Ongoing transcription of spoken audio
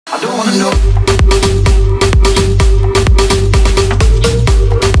I don't wanna know.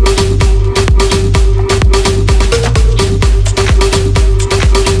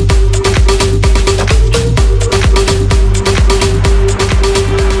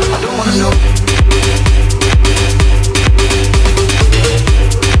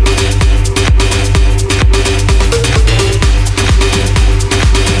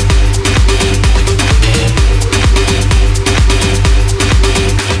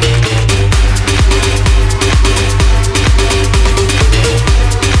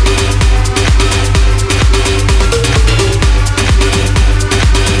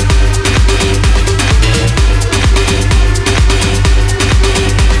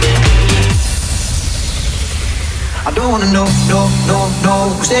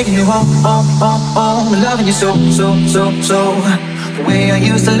 Taking you home, loving you so. The way I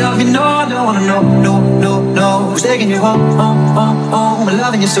used to love you, no, I don't wanna know, no. Who's taking you home,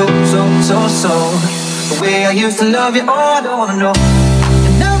 loving you so. The way I used to love you, oh, I don't wanna know.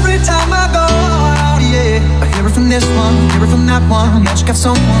 And every time I go out, yeah, I hear it from this one, hear it from that one, that you got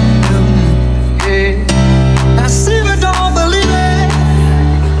someone new, yeah. I see but don't believe it,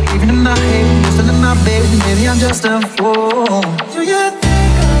 even in my head, still in my bed, maybe I'm just a fool. Do you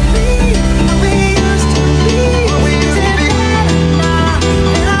think of me how we used to be? What we used to be?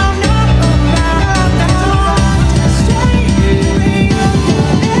 And I'm not about to stay. Bring up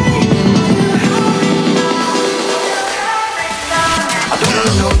your name. I don't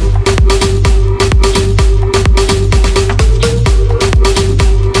wanna know.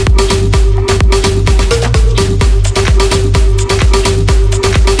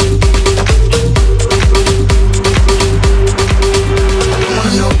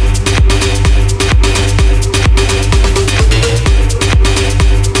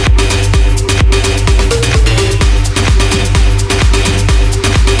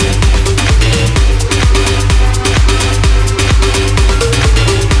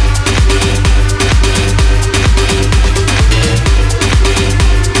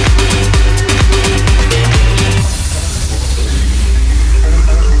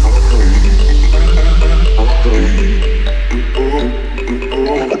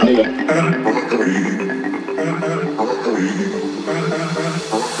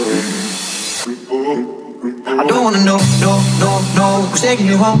 I don't wanna know, no. Who's taking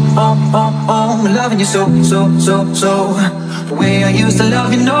you home, loving you so. The way I used to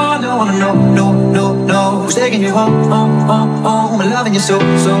love you, no, I don't wanna know, no. Who's taking you home, loving you so.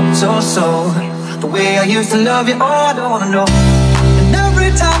 The way I used to love you, oh, I don't wanna know. And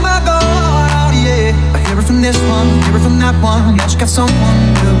every time I go out, yeah, I hear it from this one, hear it from that one, that you got someone